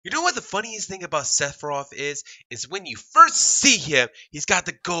what the funniest thing about Sephiroth is when you first see him, he's got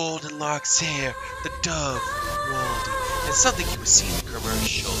the golden locks hair, the dove quality. It's something you would see in the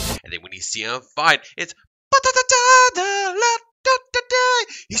commercial. And then when you see him fight, it's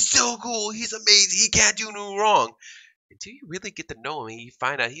he's so cool, he's amazing, he can't do no wrong. Until you really get to know him, you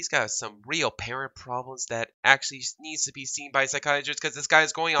find out he's got some real parent problems that actually needs to be seen by a psychiatrist because this guy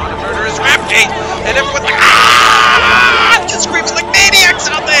is going on a murderous rampage, and everyone's like, ah! Just screams like maniacs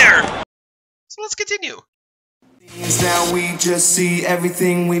out there. So let's continue. Now we just see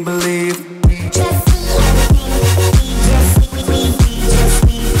everything we believe.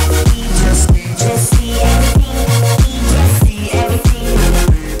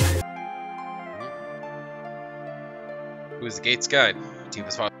 Who is the Gates guide?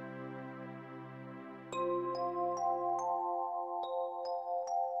 Tifa's father.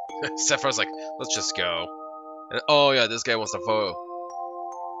 Sephiroth's like, let's just go. And, oh yeah, this guy wants to vote.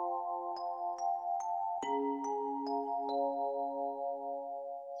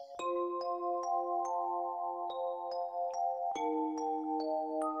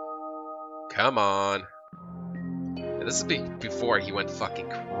 Come on. And this is before he went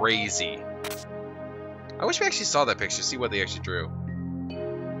fucking crazy. I wish we actually saw that picture, see what they actually drew.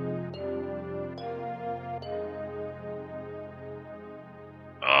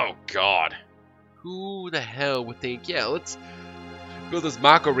 Oh god. Who the hell would think, yeah, let's build this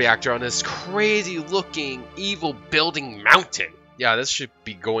Mako reactor on this crazy looking evil building mountain. Yeah, this should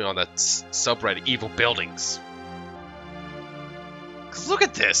be going on that subreddit, evil buildings. Cause look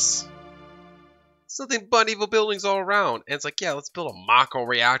at this. It's nothing but evil buildings all around. And it's like, yeah, let's build a Mako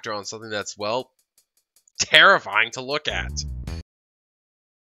reactor on something that's, well, terrifying to look at.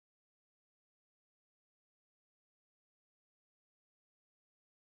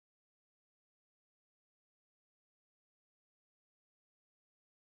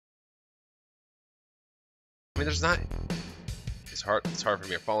 I mean, there's not. It's hard for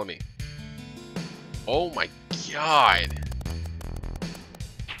me to follow me. Oh my god.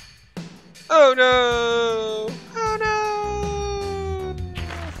 Oh no! Oh no!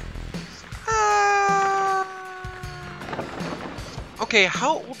 Ah! Okay,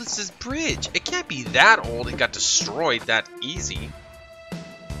 how old is this bridge? It can't be that old. It got destroyed that easy.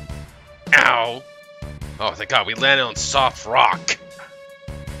 Ow! Oh, thank God, we landed on soft rock.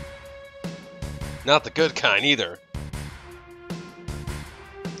 Not the good kind either.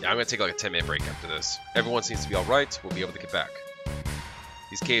 Yeah, I'm gonna take like a 10-minute break after this. Everyone seems to be alright. We'll be able to get back.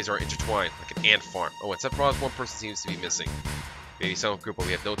 These caves are intertwined like an ant farm. Oh, except for one person seems to be missing. Maybe some group, but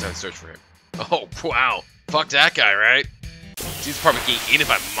we have no time to search for him. Oh, wow. Fuck that guy, right? He's probably getting eaten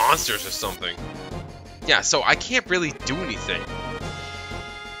by monsters or something. Yeah, so I can't really do anything.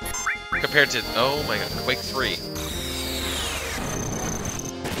 Compared to, oh my god, Quake 3.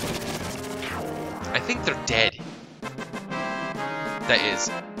 I think they're dead. That is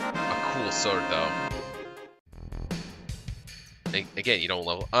a cool sword, though. Again, you don't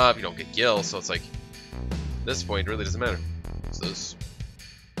level up, you don't get gills, so it's like, at this point, it really doesn't matter. So this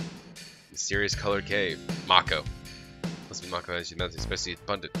mysterious colored cave, Mako. Must be Mako as humanity, especially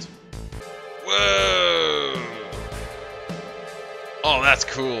abundant. Whoa! Oh, that's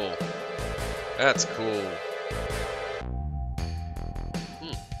cool. That's cool.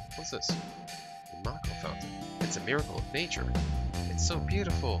 What's this? The Mako fountain. It's a miracle of nature. It's so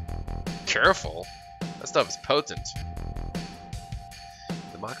beautiful. Careful. That stuff is potent.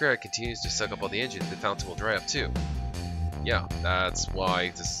 The Mako continues to suck up all the energy. The fountain will dry up too. Yeah, that's why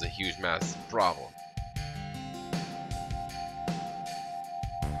this is a huge, massive problem.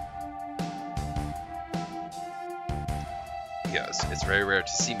 Yes, it's very rare to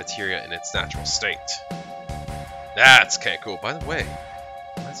see materia in its natural state. That's okay, cool. By the way,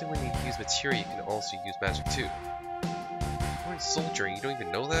 why is it when you use materia, you can also use magic too? You're a soldier, you don't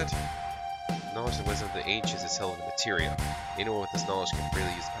even know that? Knowledge and wisdom of the ancients is held in materia. Anyone with this knowledge can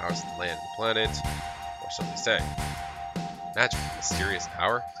freely use the powers of the land and the planet, or so they say. Magic, mysterious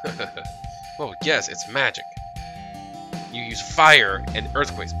power? Well, yes, it's magic. You use fire and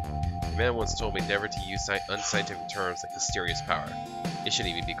earthquakes. A man once told me never to use unscientific terms like mysterious power. It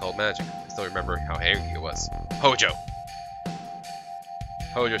shouldn't even be called magic. I still remember how angry he was. Hojo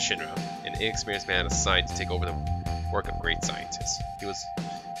Shinra, an inexperienced man assigned to take over the work of great scientists. He was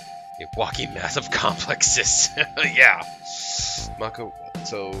a walking mass of complexes. Yeah. Mako,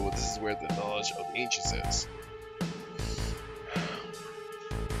 so this is where the knowledge of the ancients is.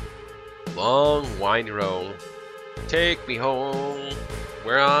 Long, winding road. Take me home,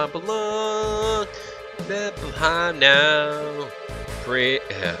 where I belong. Bethlehem now.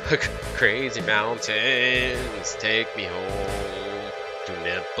 Crazy mountains, take me home to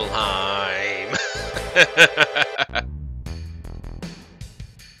Nibelheim.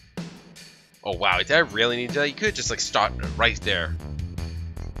 Oh wow, did I really need that? You could just like start right there.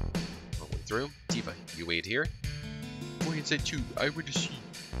 Oh, wait through. Diva, you wait here. Go inside too. I want to see.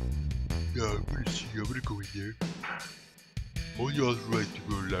 Yeah, I want to see. I want to go in there. Only authorized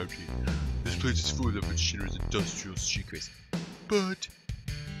people are allowed here. This place is full of machinery's industrial secrets. But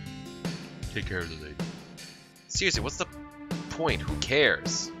take care of the lady. Seriously, what's the point? Who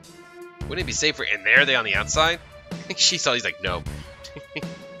cares? Wouldn't it be safer in there than on the outside? She saw. He's like, no.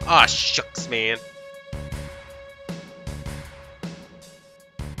 Ah, shucks, man.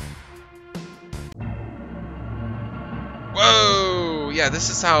 Whoa! Yeah, this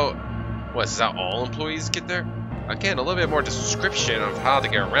is how. What, is this how all employees get there? Again, a little bit more description of how to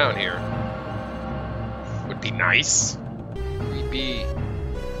get around here would be nice. Creepy.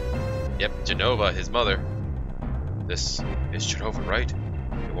 Yep, Genova, his mother. This is Genova, right?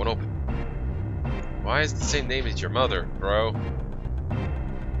 It won't open. Why is it the same name as your mother, bro?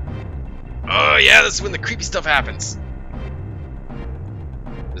 Oh yeah, this is when the creepy stuff happens.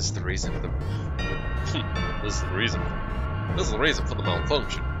 This is the reason for the. This is the reason. This is the reason for the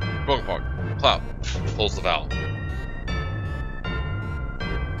malfunction. Wrong part. Cloud pulls the valve.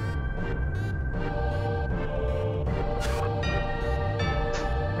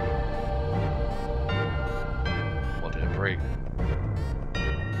 What did it break?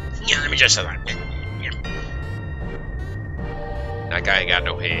 Yeah, let me just say that. That guy ain't got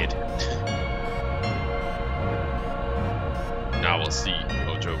no head. Now we'll see,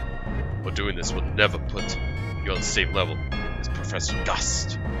 Ojo. But doing this will never put you on the same level as Professor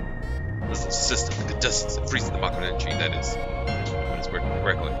Gust. This is a system that condenses and freezes the Mako energy, that is, when it's working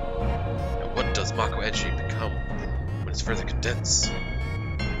correctly. Now what does Mako energy become when it's further condensed?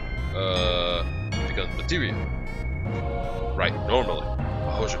 It becomes material. Right, normally.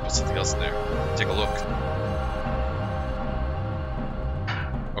 But Hojo put something else in there. Take a look.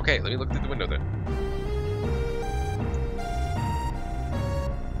 Okay, let me look through the window then.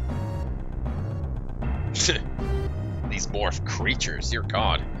 These morph creatures, dear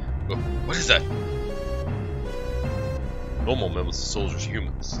God. What is that? Normal members of soldiers,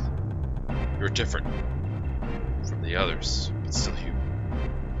 humans. You're different from the others, but still human.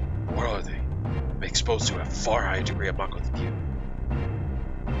 What are they? They're exposed to a far higher degree of Mako than you.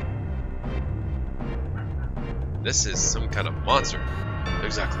 This is some kind of monster.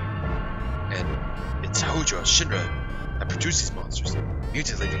 Exactly. And it's Hojo Shinra that produces these monsters.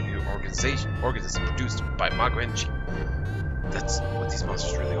 Mutilating your organism produced by Mako energy. That's what these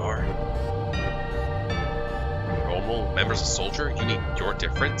monsters really are. Normal members of Soldier? You mean you're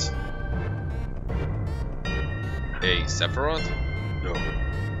different? A Sephiroth? No.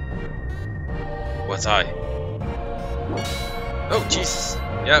 What's I? Oh, Jesus.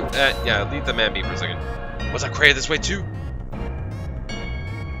 Yep, yeah, leave the man be for a second. Was I created this way too?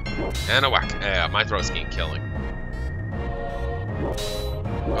 And a whack. My throat's getting killing.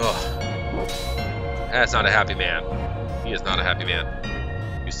 Ugh. That's not a happy man. He is not a happy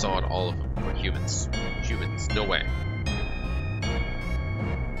man. You saw it, all of them were humans. Humans, no way.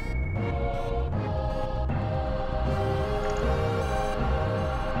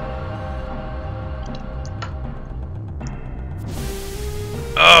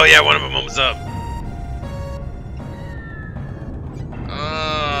 Oh yeah, one of them was up.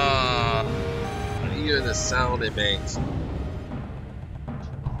 Hear the sound it makes.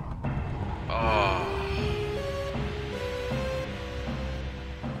 Oh.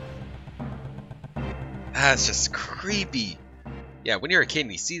 That's just creepy. Yeah, when you're a kid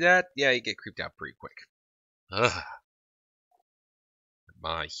and you see that, yeah, you get creeped out pretty quick. Ugh. Am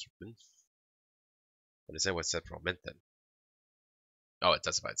I human? What is that? What Sephiroth meant then? Oh, it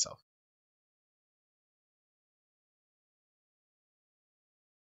does it by itself.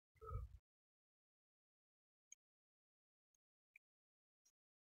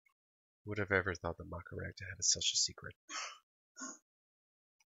 Would have ever thought the Mako reactor had such a secret?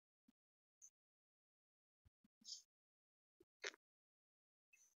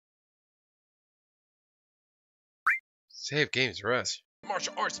 Save games for us.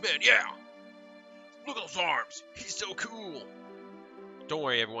 Martial arts man, yeah! Look at those arms! He's so cool! Don't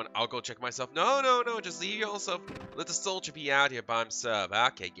worry everyone, I'll go check myself. No, just leave yourself. Let the soldier be out here by himself.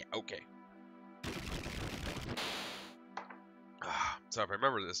 Okay, yeah, okay. So if I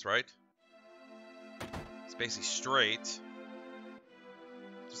remember this right, it's basically straight.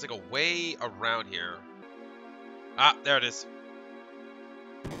 There's like a way around here. Ah, there it is.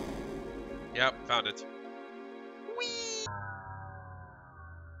 Yep, found it. Whee!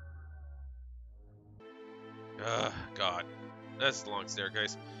 Ugh, God. That's the long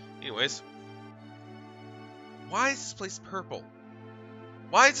staircase. Anyways. Why is this place purple?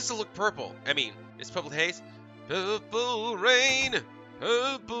 Why does it look purple? I mean, it's purple haze. Purple rain!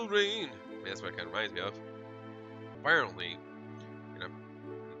 Purple rain! Man, that's what it kind of reminds me of. Apparently,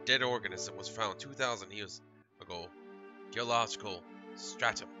 a dead organism was found 2,000 years ago. Geological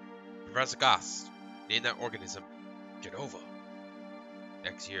stratum. Professor Goss named that organism Genova.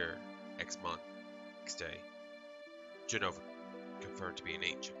 X year, X month, X day. Genova confirmed to be an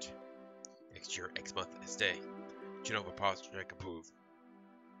ancient. X year, X month, X day. Genova project approved.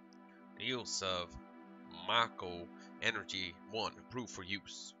 The use of Mako Energy 1 approved for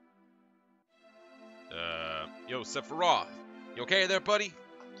use. Yo, Sephiroth, you okay there, buddy?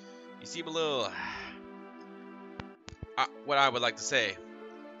 You seem a little, what I would like to say,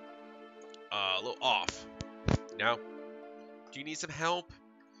 a little off. Now, do you need some help?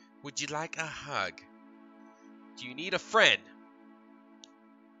 Would you like a hug? Do you need a friend?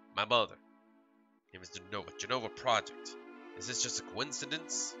 My mother. Her name is Genova. Genova Project. Is this just a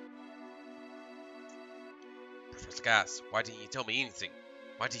coincidence? Professor Gas, why didn't you tell me anything?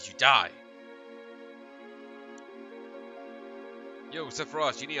 Why did you die? Yo,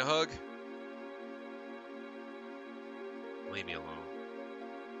 Sephiroth, you need a hug? Leave me alone.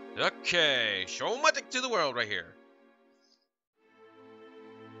 Okay, show my dick to the world right here.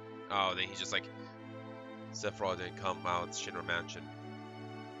 Oh, then he's just like, Sephiroth didn't come out of Shinra Mansion.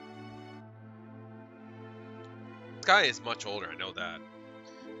 This guy is much older, I know that.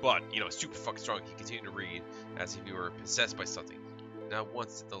 But, you know, super fucking strong. He continued to read as if he were possessed by something. Now,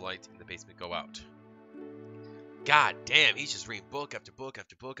 once did the light in the basement go out? God damn, he's just reading book after book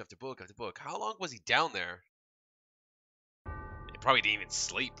after book after book after book. How long was he down there? He probably didn't even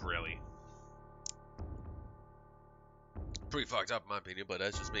sleep, really. Pretty fucked up in my opinion, but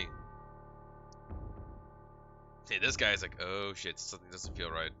that's just me. Hey, this guy's like, oh shit, something doesn't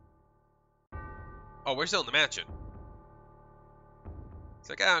feel right. Oh, we're still in the mansion. It's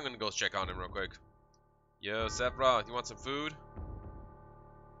like, I'm gonna go check on him real quick. Yo, Sephiroth, you want some food?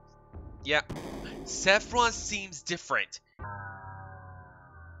 Yeah. Sephiroth seems different.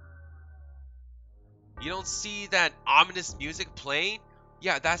 You don't see that ominous music playing?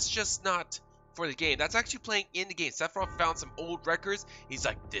 Yeah, that's just not for the game. That's actually playing in the game. Sephiroth found some old records. He's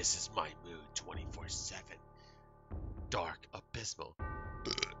like, this is my mood 24/7. Dark, abysmal,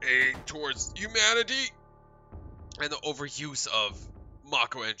 aim towards humanity, and the overuse of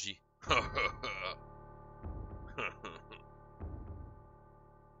Mako energy.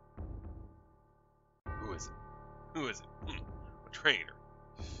 Who is it? Who is it? A traitor.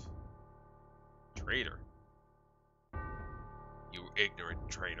 Traitor? You ignorant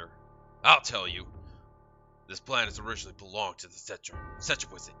traitor. I'll tell you. This planet originally belonged to the Cetra. Cetra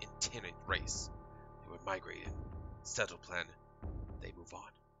was an intelligent race. They would migrate and settle planet. They move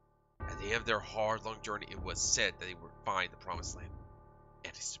on. At the end of their hard, long journey, it was said that they would find the promised land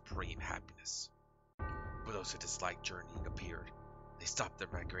and a supreme happiness. But those who disliked journeying appeared. They stopped their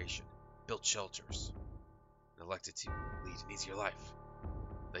migration, built shelters, and elected to lead an easier life.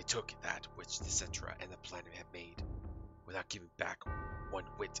 They took that which the Cetra and the planet had made, without giving back one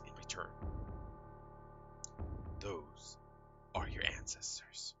whit in return. Those are your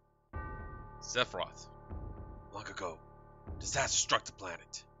ancestors. Sephiroth, long ago, disaster struck the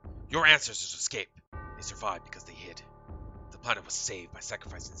planet. Your ancestors escaped. They survived because they hid. The planet was saved by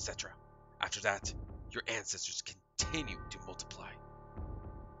sacrificing the Cetra. After that, your ancestors continued to multiply.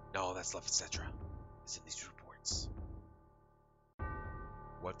 Now all that's left of Cetra is in these reports.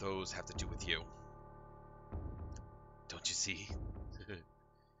 What those have to do with you? Don't you see?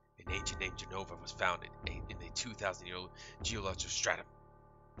 An ancient named Genova was founded in a 2,000-year-old geological stratum.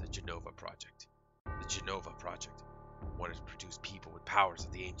 The Genova Project. The Genova Project wanted to produce people with powers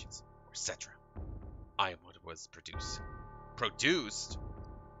of the ancients, or Cetra. I am what was produced. Produced?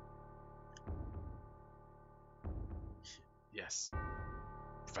 Yes.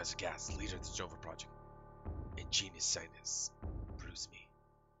 Professor Gas, leader of the Genova Project. Ingenious scientist. Produced me.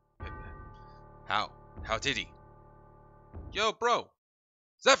 How? How did he? Yo, bro!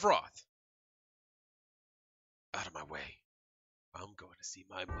 Sephiroth! Out of my way. I'm going to see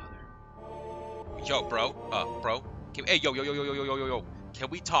my mother. Yo, bro. Bro. Hey, yo. Can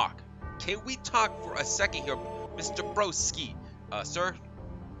we talk? Can we talk for a second here, Mr. Broski? Sir?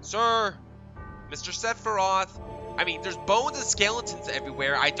 Sir? Mr. Sephiroth? I mean, there's bones and skeletons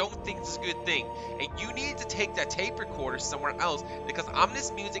everywhere. I don't think it's a good thing. And you need to take that tape recorder somewhere else because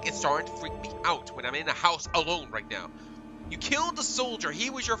ominous music is starting to freak me out when I'm in the house alone right now. You killed the soldier. He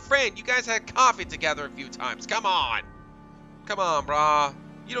was your friend. You guys had coffee together a few times. Come on. Come on, brah.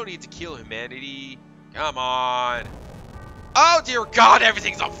 You don't need to kill humanity. Come on. Oh dear God,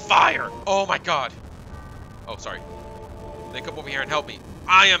 everything's on fire! Oh my God. Oh, sorry. They come over here and help me.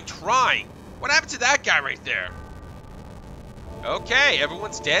 I am trying. What happened to that guy right there? Okay,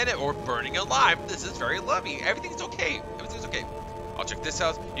 everyone's dead or burning alive. This is very lovely. Everything's okay. Everything's okay. I'll check this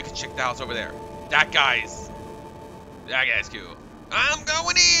house. You can check the house over there. That guy's cool. I'm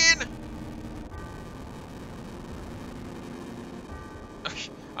going in. Okay,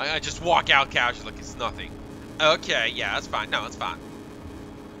 I just walk out casually like it's nothing. Okay, yeah, that's fine. No, it's fine.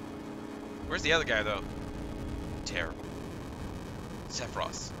 Where's the other guy though? Terrible.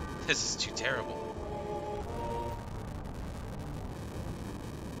 Sephiroth. This is too terrible.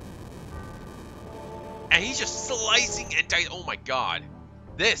 And he's just slicing and dicing. Oh my God.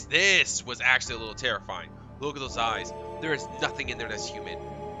 This was actually a little terrifying. Look at those eyes. There is nothing in there that's human.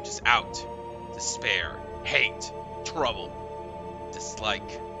 Just out. Despair. Hate. Trouble.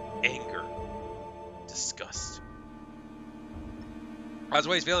 Dislike. Anger. Disgust. That's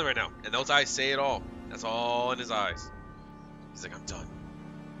what he's feeling right now. And those eyes say it all. That's all in his eyes. He's like, I'm done.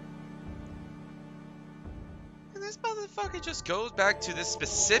 And this motherfucker just goes back to this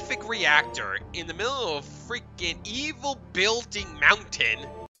specific reactor in the middle of freaking evil building mountain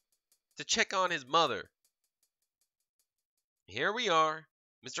to check on his mother. Here we are,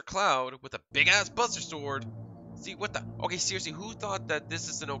 Mr. Cloud with a big ass Buster Sword. See what the? Okay, seriously, who thought that this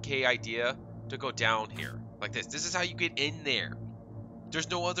is an okay idea to go down here like this? This is how you get in there. There's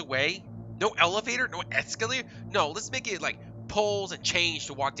no other way. No elevator, no escalator. No, let's make it like poles and change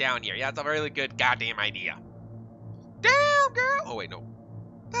to walk down here. Yeah, that's a really good goddamn idea. Damn, girl. Oh wait, no.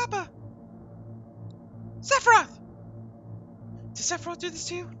 Papa. Sephiroth. Did Sephiroth do this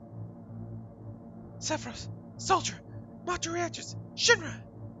to you? Sephiroth, soldier, Macho reactors, Shinra.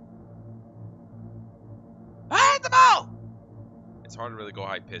 I hate them all. It's hard to really go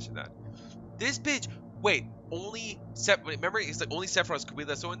high pitch in that. This bitch. Wait, only remember, it's like only Sephiroth could be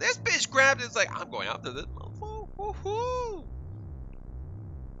that. So when this bitch grabbed it, it's like, I'm going after this motherfucker. Woohoo!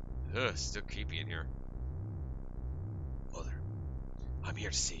 Ugh, still creepy in here. Mother, I'm here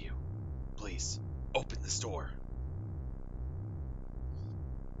to see you. Please, open this door.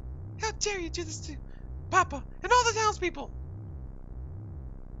 How dare you do this to Papa and all the townspeople?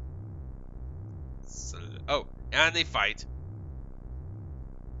 So, oh, and they fight.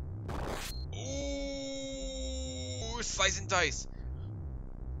 Ooh, slice and dice.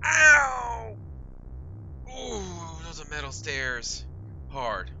 Ow! Ooh, those are metal stairs.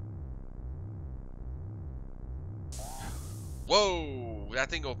 Hard. Whoa, that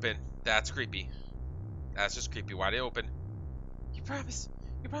thing opened. That's creepy. That's just creepy. Why'd it open? You promised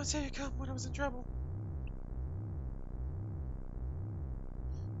that you'd come when I was in trouble.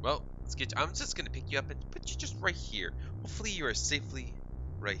 Well, let's get. I'm just gonna pick you up and put you just right here. Hopefully, you are safely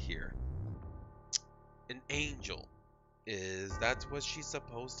right here. An angel. Is that what she's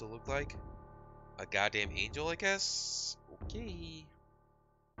supposed to look like? A goddamn angel, I guess? Okay.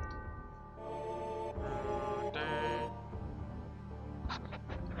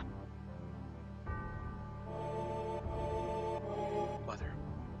 Mother,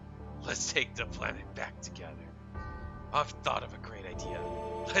 let's take the planet back together. I've thought of a great idea.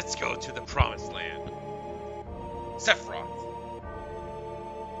 Let's go to the promised land. Sephiroth.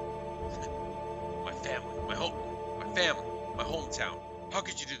 My family, my home, my family, my hometown. How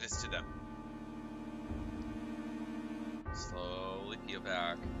could you do this to them? Slowly peel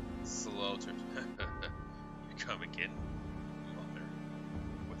back. Slow turn. You come again, Mother.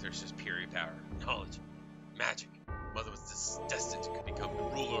 With her superior power, knowledge, magic, Mother was destined to become the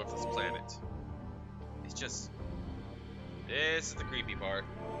ruler of this planet. It's just... This is the creepy part.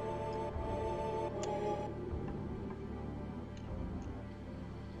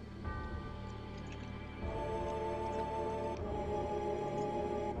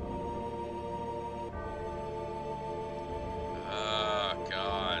 Oh,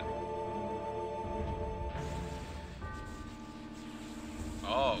 God.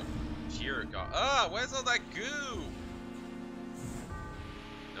 Oh, dear God. Ah, where's all that goo?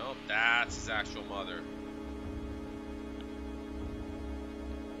 Nope, that's his actual mother.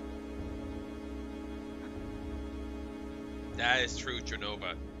 That is true,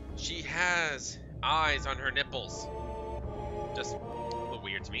 Tronova. She has eyes on her nipples. Just a little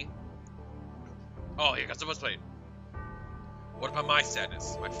weird to me. Oh, here comes the first plane. What about my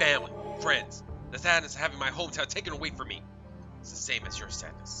sadness? My family, friends. The sadness of having my hometown taken away from me. It's the same as your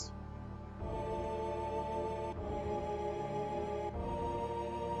sadness.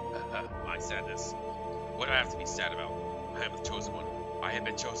 My sadness. What do I have to be sad about? I am the chosen one. I have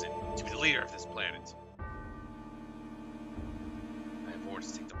been chosen to be the leader of this planet.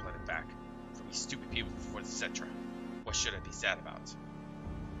 To take the planet back from these stupid people before the Cetra. What should I be sad about?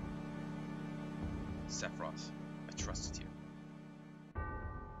 Sephiroth, I trusted you.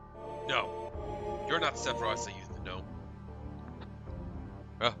 No, you're not Sephiroth I used to know.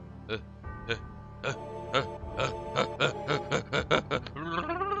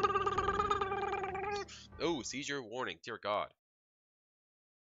 Oh, seizure warning, dear God.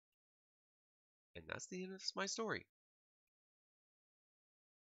 And that's the end of my story.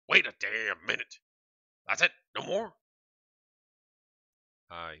 Wait a damn minute. That's it? No more?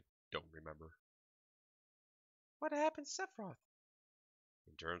 I don't remember. What happened to Sephiroth?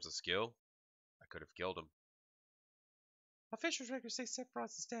 In terms of skill, I could have killed him. Official records say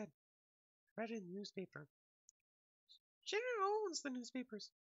Sephiroth is dead. I read it in the newspaper. Shinra owns the newspapers.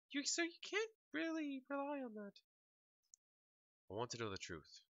 So you can't really rely on that. I want to know the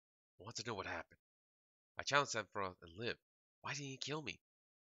truth. I want to know what happened. I challenged Sephiroth and lived. Why didn't he kill me?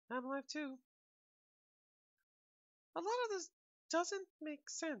 I'm alive too. A lot of this doesn't make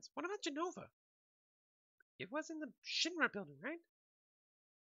sense. What about Genova? It was in the Shinra building, right?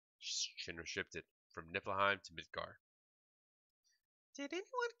 Shinra shipped it from Niflheim to Midgar. Did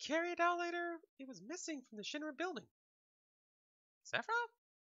anyone carry it out later? It was missing from the Shinra building. Sephiroth?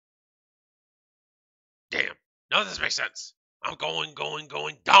 Damn, none of this makes sense. I'm going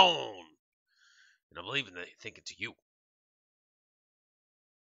down. And I'm leaving thinking to you.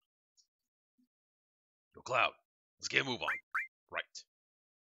 Yo, Cloud, let's get a move on. Right.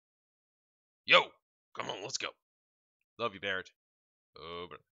 Yo, come on, let's go. Love you, Barrett. Oh,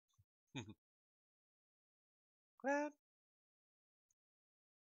 brother. Cloud?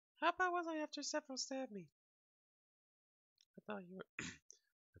 How bad was I after Sephiroth stabbed me? I thought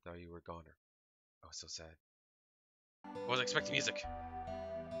you were a goner. Oh, so sad. I wasn't expecting music.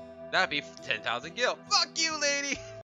 That'd be 10,000 gil. Fuck you, lady!